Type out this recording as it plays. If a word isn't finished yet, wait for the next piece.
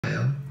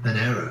and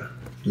error,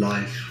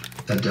 life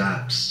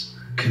adapts,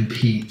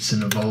 competes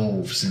and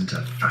evolves into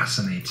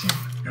fascinating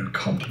and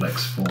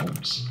complex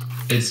forms.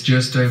 It's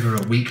just over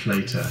a week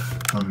later,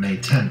 on May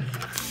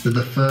 10th, that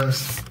the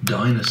first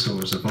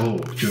dinosaurs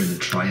evolved during the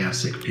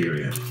Triassic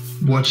period.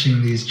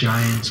 Watching these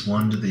giants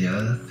wander the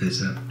earth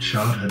is a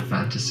childhood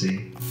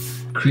fantasy.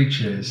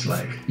 Creatures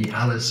like the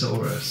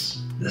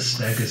Allosaurus, the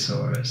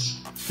Stegosaurus,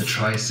 the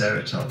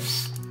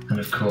Triceratops, and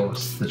of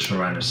course the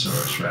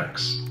Tyrannosaurus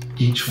Rex.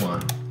 Each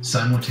one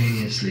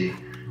simultaneously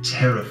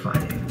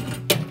terrifying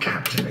and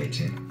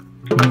captivating.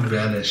 We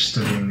relish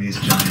studying these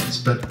giants,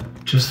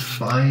 but just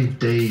 5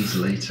 days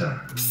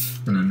later,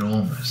 an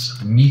enormous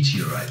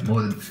meteorite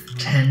more than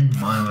 10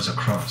 miles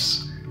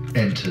across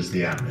enters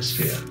the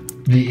atmosphere.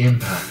 The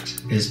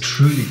impact is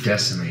truly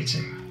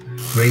decimating,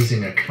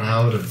 raising a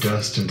cloud of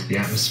dust into the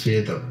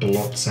atmosphere that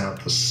blots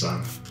out the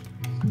sun,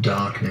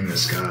 darkening the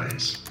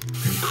skies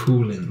and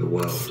cooling the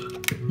world.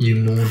 You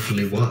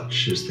mournfully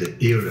watch as the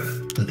era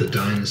of the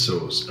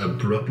dinosaurs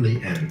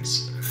abruptly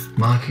ends,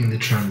 marking the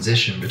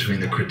transition between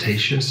the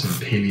Cretaceous and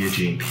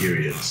Paleogene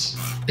periods.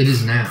 It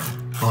is now,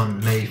 on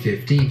May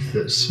 15th,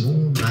 that small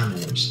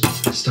mammals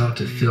start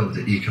to fill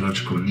the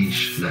ecological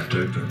niche left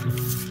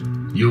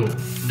open. Your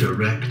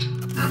direct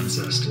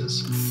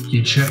ancestors.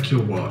 You check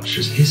your watch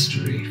as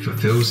history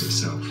fulfills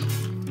itself.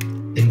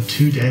 In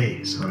 2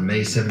 days, on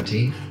May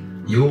 17th,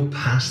 you're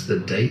past the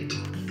date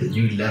that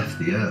you left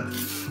the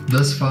Earth.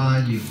 Thus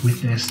far, you've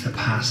witnessed the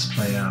past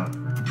play out,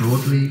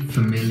 broadly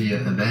familiar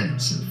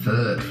events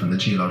inferred from the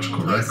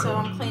geological record. So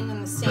I'm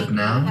cleaning the sink. But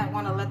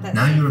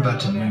now you're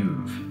about to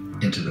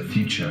move into the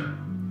future.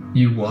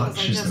 You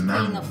watch as the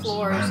mammals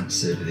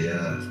advance over the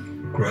Earth,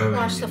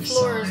 growing in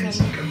size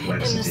and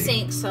complexity. In the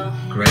sink, so.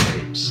 Great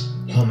apes,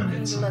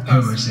 hominids,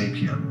 Homo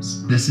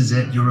sapiens. This is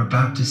it. You're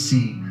about to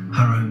see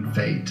our own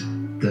fate,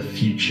 the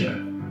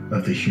future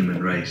of the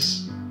human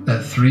race.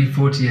 At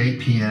 3:48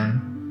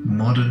 p.m.,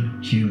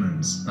 modern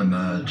humans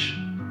emerge.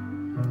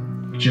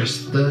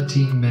 Just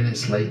 13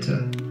 minutes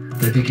later,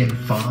 they begin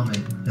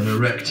farming and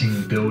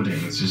erecting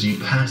buildings as you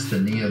pass the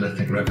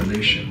Neolithic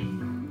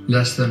Revolution.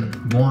 Less than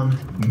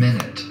 1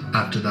 minute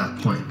after that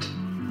point,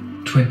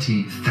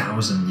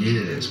 20,000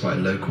 years by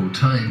local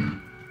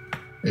time,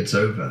 it's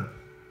over.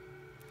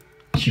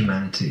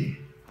 Humanity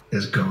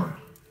is gone.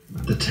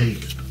 The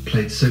tape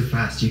played so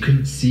fast you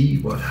couldn't see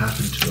what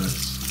happened to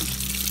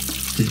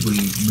us. Did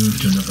we move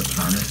to another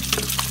planet?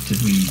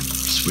 Did we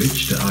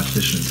switch to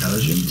artificial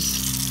intelligence?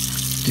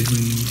 Did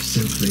we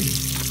simply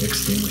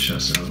extinguish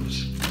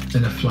ourselves?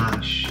 In a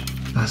flash,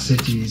 our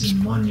cities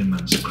and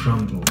monuments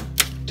crumble,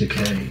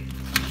 decay,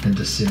 and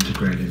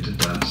disintegrate into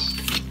dust,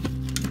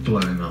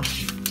 blowing off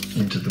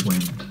into the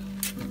wind.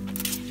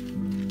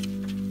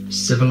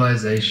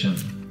 Civilization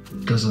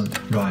doesn't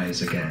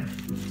rise again,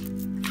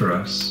 for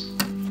us,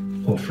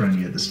 or for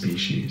any other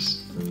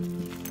species.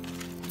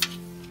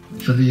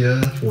 For the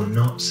Earth will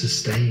not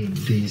sustain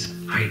these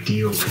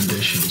ideal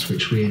conditions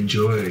which we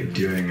enjoyed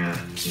during our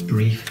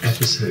brief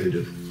episode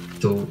of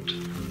thought,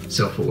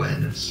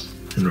 self-awareness,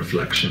 and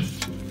reflection.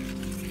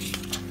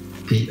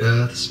 The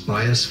Earth's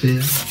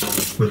biosphere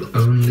will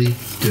only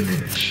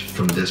diminish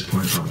from this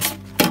point on.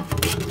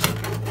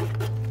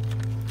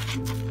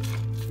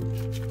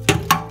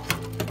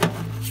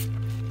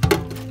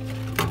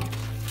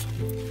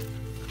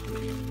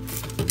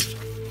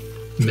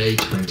 May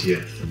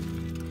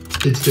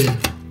 20th. It's been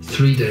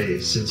 3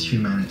 days since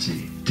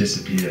humanity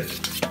disappeared.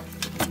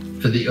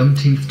 For the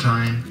umpteenth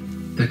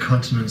time, the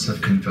continents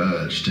have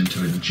converged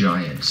into a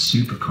giant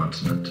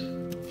supercontinent.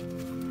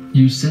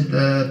 You sit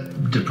there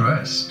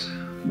depressed,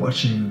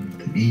 watching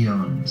the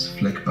eons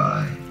flick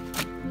by,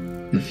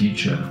 the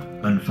future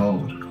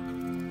unfold.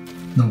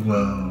 The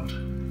world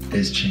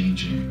is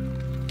changing.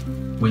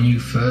 When you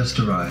first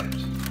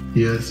arrived,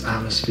 the Earth's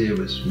atmosphere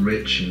was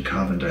rich in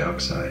carbon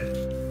dioxide,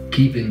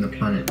 keeping the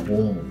planet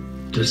warm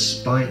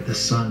despite the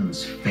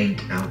sun's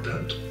faint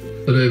output.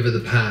 But over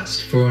the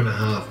past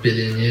 4.5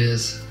 billion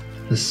years,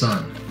 the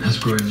sun has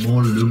grown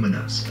more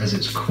luminous as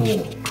its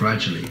core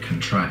gradually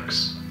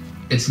contracts.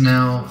 It's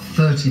now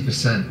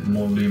 30%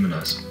 more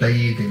luminous,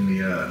 bathing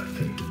the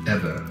Earth in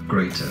ever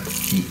greater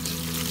heat.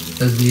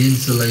 As the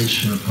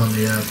insulation upon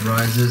the Earth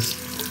rises,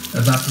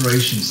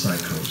 evaporation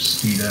cycles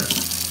speed up,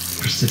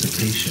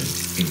 precipitation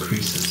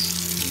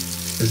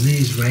increases. As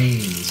these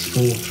rains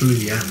fall through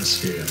the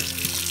atmosphere,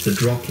 the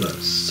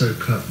droplets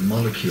soak up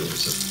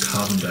molecules of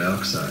carbon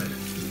dioxide,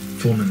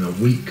 forming a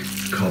weak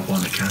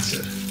carbonic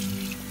acid.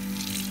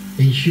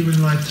 In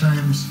human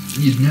lifetimes,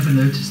 you'd never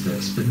noticed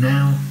this, but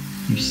now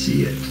you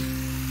see it.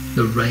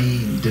 The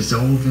rain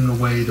dissolving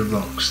away the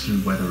rocks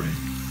through weathering.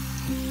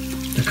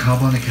 The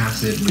carbonic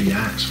acid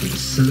reacts with the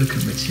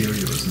silicate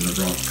materials in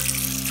the rock,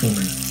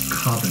 forming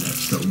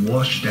carbonates that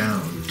wash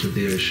down to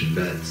the ocean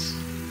beds.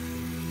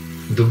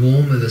 The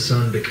warmer the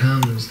sun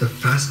becomes, the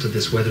faster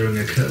this weathering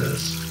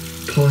occurs,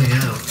 pulling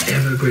out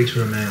ever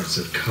greater amounts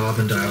of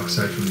carbon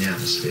dioxide from the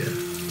atmosphere,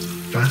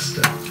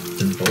 faster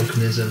than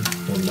volcanism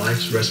or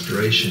life's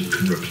respiration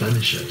can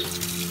replenish it.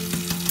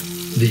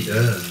 The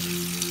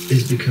Earth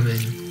is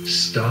becoming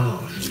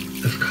starved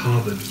of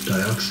carbon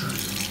dioxide.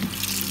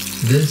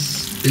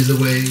 This is the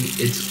way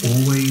it's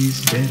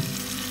always been.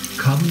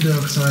 Carbon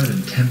dioxide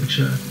and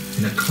temperature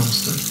in a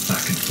constant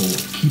back and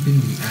forth, keeping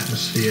the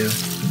atmosphere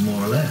at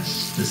more or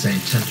less the same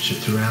temperature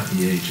throughout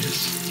the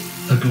ages.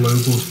 A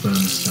global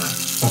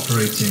thermostat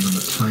operating on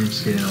the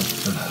timescale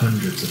of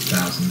hundreds of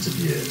thousands of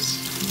years.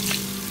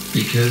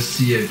 Because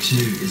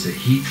CO2 is a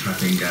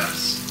heat-trapping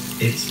gas,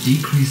 its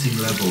decreasing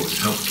levels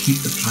help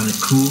keep the planet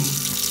cool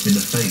in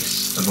the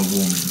face of a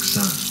warming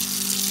sun.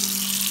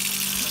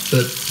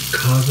 But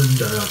carbon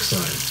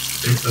dioxide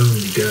can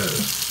only go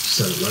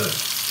so low.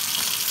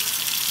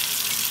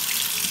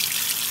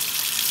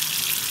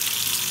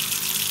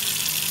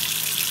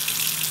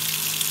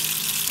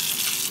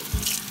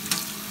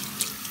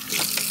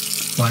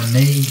 By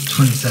May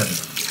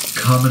 27th,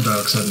 carbon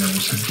dioxide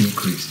levels have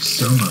decreased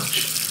so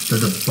much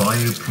that the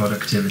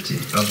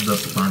bioproductivity of the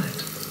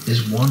planet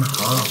is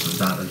 1/2 of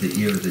that of the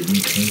era that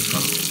you came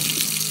from.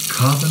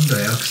 Carbon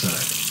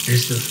dioxide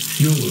is the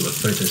fuel of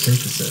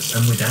photosynthesis,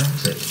 and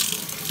without it,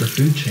 the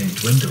food chain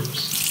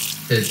dwindles.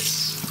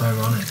 It's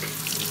ironic.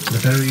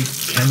 The very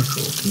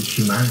chemical that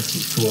humanity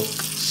fought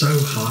so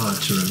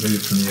hard to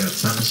remove from the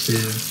Earth's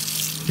atmosphere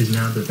is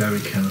now the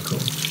very chemical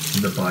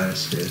that the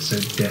biosphere so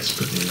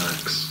desperately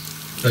lacks.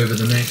 Over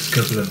the next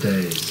couple of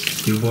days,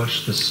 you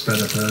watch the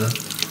spread of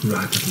Earth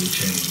rapidly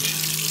change.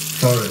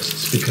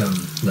 Forests become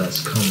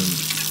less common,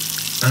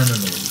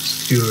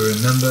 animals fewer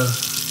in number,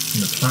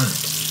 and the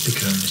planet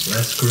becomes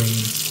less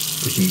green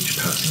with each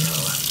passing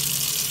hour.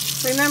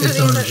 Remember,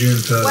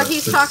 what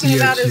he's talking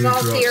about is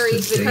all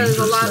theories, because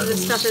a lot of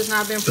this stuff has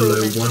not been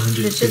proven.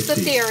 It's just a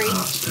theory.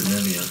 Parts per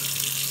million,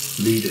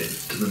 leading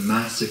to the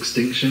mass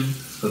extinction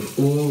of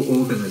all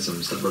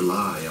organisms that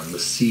rely on the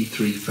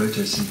C3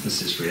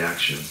 photosynthesis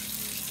reaction.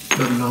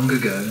 But long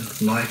ago,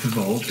 life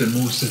evolved a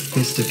more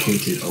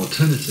sophisticated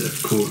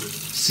alternative called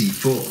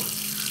C4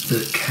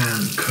 that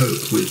can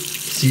cope with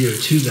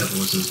CO2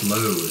 levels as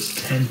low as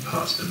 10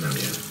 parts per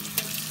million.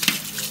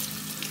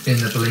 In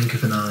the blink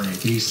of an eye,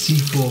 these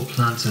C4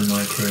 plants and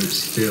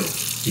microbes fill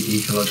the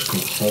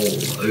ecological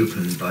hole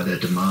opened by their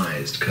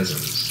demised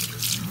cousins.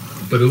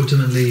 But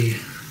ultimately,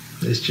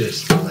 this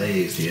just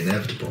delays the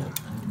inevitable,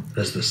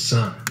 as the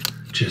sun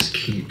just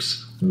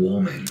keeps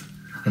warming,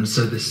 and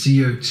so the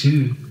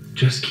CO2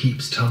 just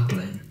keeps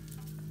tumbling.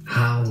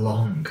 How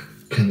long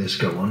can this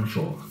go on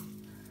for?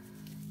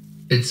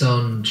 It's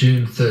on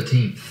June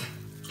 13th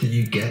that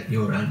you get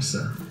your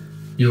answer.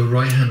 Your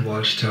right-hand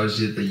watch tells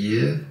you the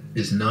year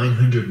is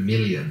 900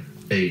 million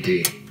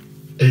AD.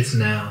 It's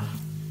now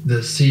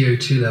that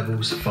CO2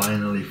 levels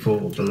finally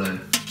fall below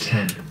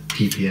 10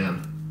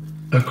 ppm,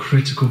 a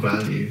critical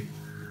value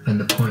and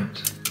the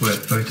point where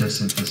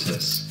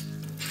photosynthesis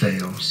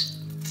fails.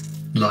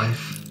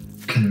 Life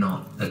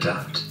cannot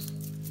adapt.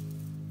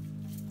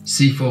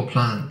 C4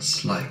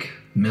 plants like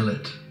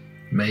millet,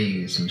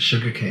 maize and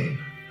sugarcane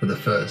are the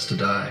first to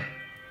die,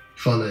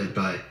 followed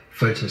by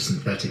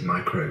photosynthetic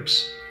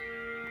microbes.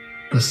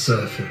 The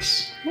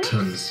surface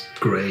turns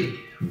grey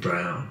and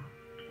brown.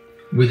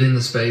 Within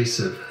the space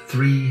of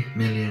 3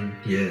 million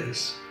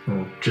years,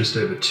 or just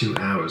over 2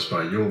 hours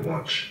by your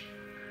watch,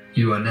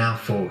 you are now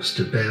forced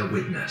to bear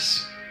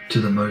witness to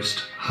the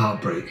most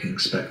heartbreaking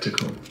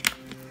spectacle.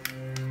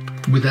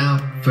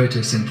 Without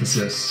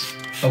photosynthesis,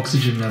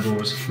 oxygen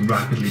levels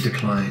rapidly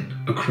decline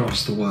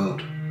across the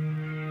world.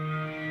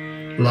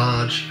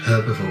 Large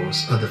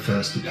herbivores are the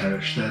first to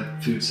perish, their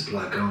food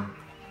supply gone.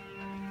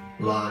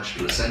 Large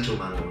placental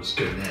mammals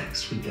go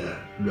next with their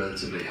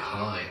relatively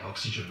high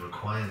oxygen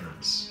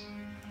requirements.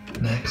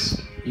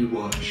 Next, you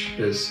watch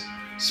as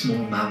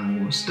small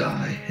mammals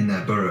die in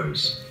their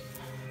burrows.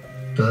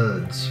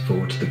 Birds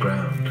fall to the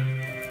ground.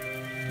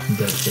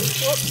 Dead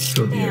fish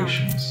fill the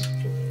oceans.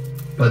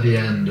 By the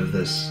end of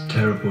this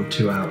terrible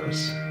 2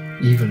 hours,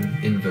 even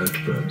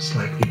invertebrates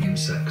like the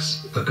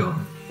insects are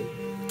gone.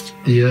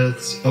 The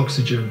Earth's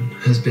oxygen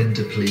has been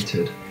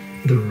depleted.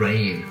 The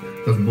reign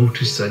of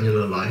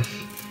multicellular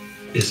life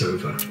is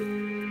over.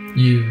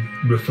 You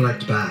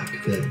reflect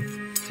back that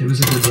it was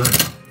a good run.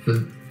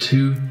 For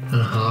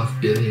 2.5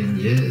 billion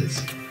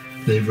years,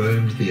 they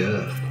roamed the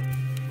Earth,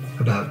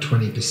 about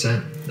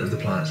 20% of the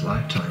planet's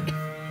lifetime.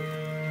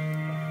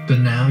 But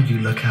now you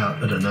look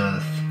out at an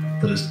Earth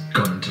that has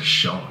gone into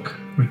shock,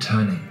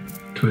 returning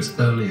to its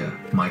earlier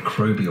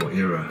microbial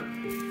era.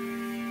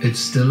 It's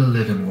still a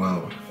living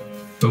world,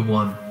 but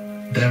one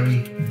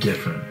very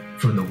different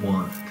from the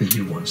one that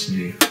you once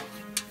knew.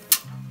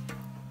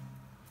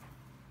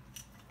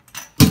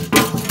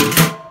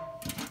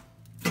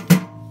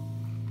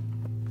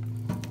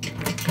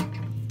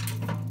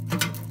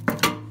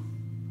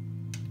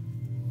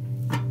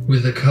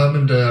 With the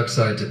carbon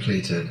dioxide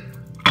depleted,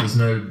 there's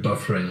no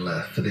buffering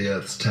left for the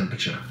Earth's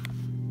temperature.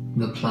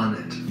 The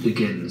planet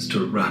begins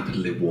to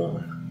rapidly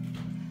warm.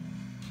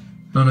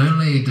 Not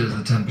only does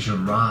the temperature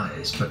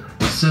rise, but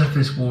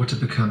surface water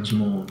becomes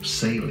more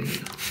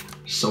saline,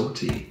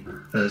 salty,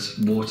 as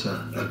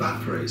water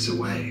evaporates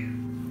away.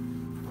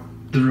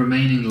 The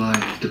remaining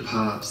life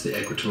departs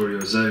the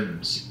equatorial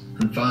zones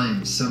and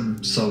finds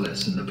some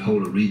solace in the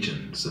polar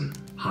regions and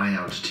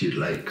high-altitude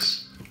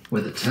lakes,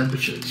 where the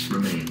temperatures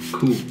remain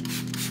cool.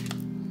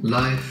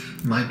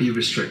 Life might be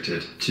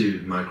restricted to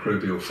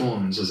microbial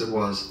forms as it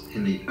was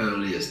in the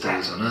earliest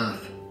days on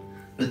Earth,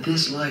 but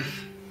this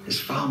life is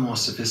far more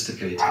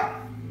sophisticated.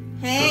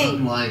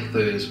 Unlike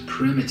those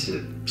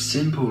primitive,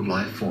 simple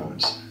life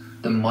forms,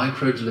 the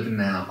microbes living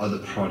now are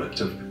the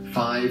product of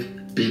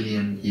 5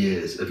 billion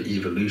years of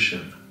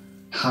evolution,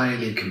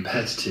 highly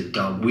competitive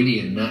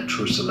Darwinian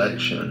natural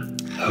selection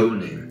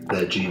honing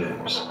their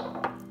genomes.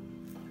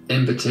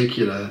 In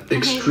particular,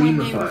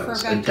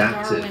 extremophiles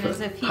adapted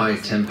for high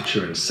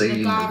temperature and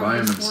saline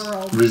environments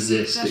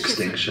resist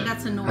extinction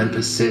and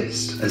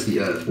persist as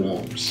the Earth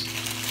warms.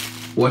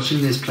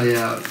 Watching this play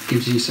out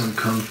gives you some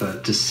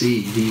comfort to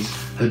see these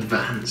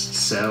advanced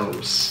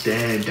cells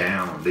stare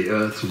down the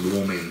Earth's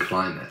warming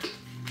climate.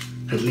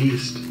 At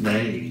least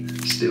they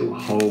still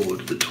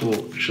hold the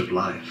torch of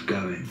life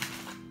going.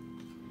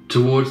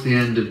 Towards the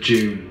end of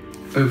June,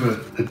 over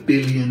 1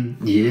 billion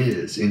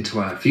years into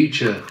our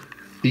future,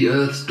 the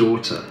Earth's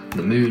daughter,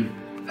 the Moon,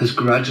 has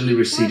gradually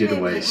receded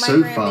away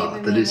so far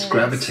that its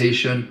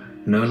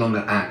gravitation no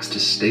longer acts to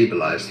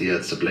stabilize the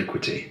Earth's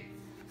obliquity.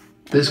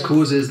 This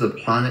causes the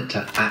planet to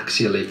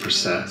axially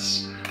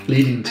precess,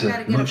 leading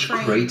to much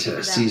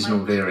greater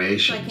seasonal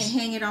variations. So I can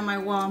hang it on my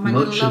wall.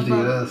 Much of the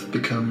Earth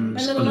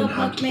becomes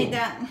uninhabitable,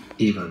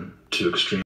 even to extreme.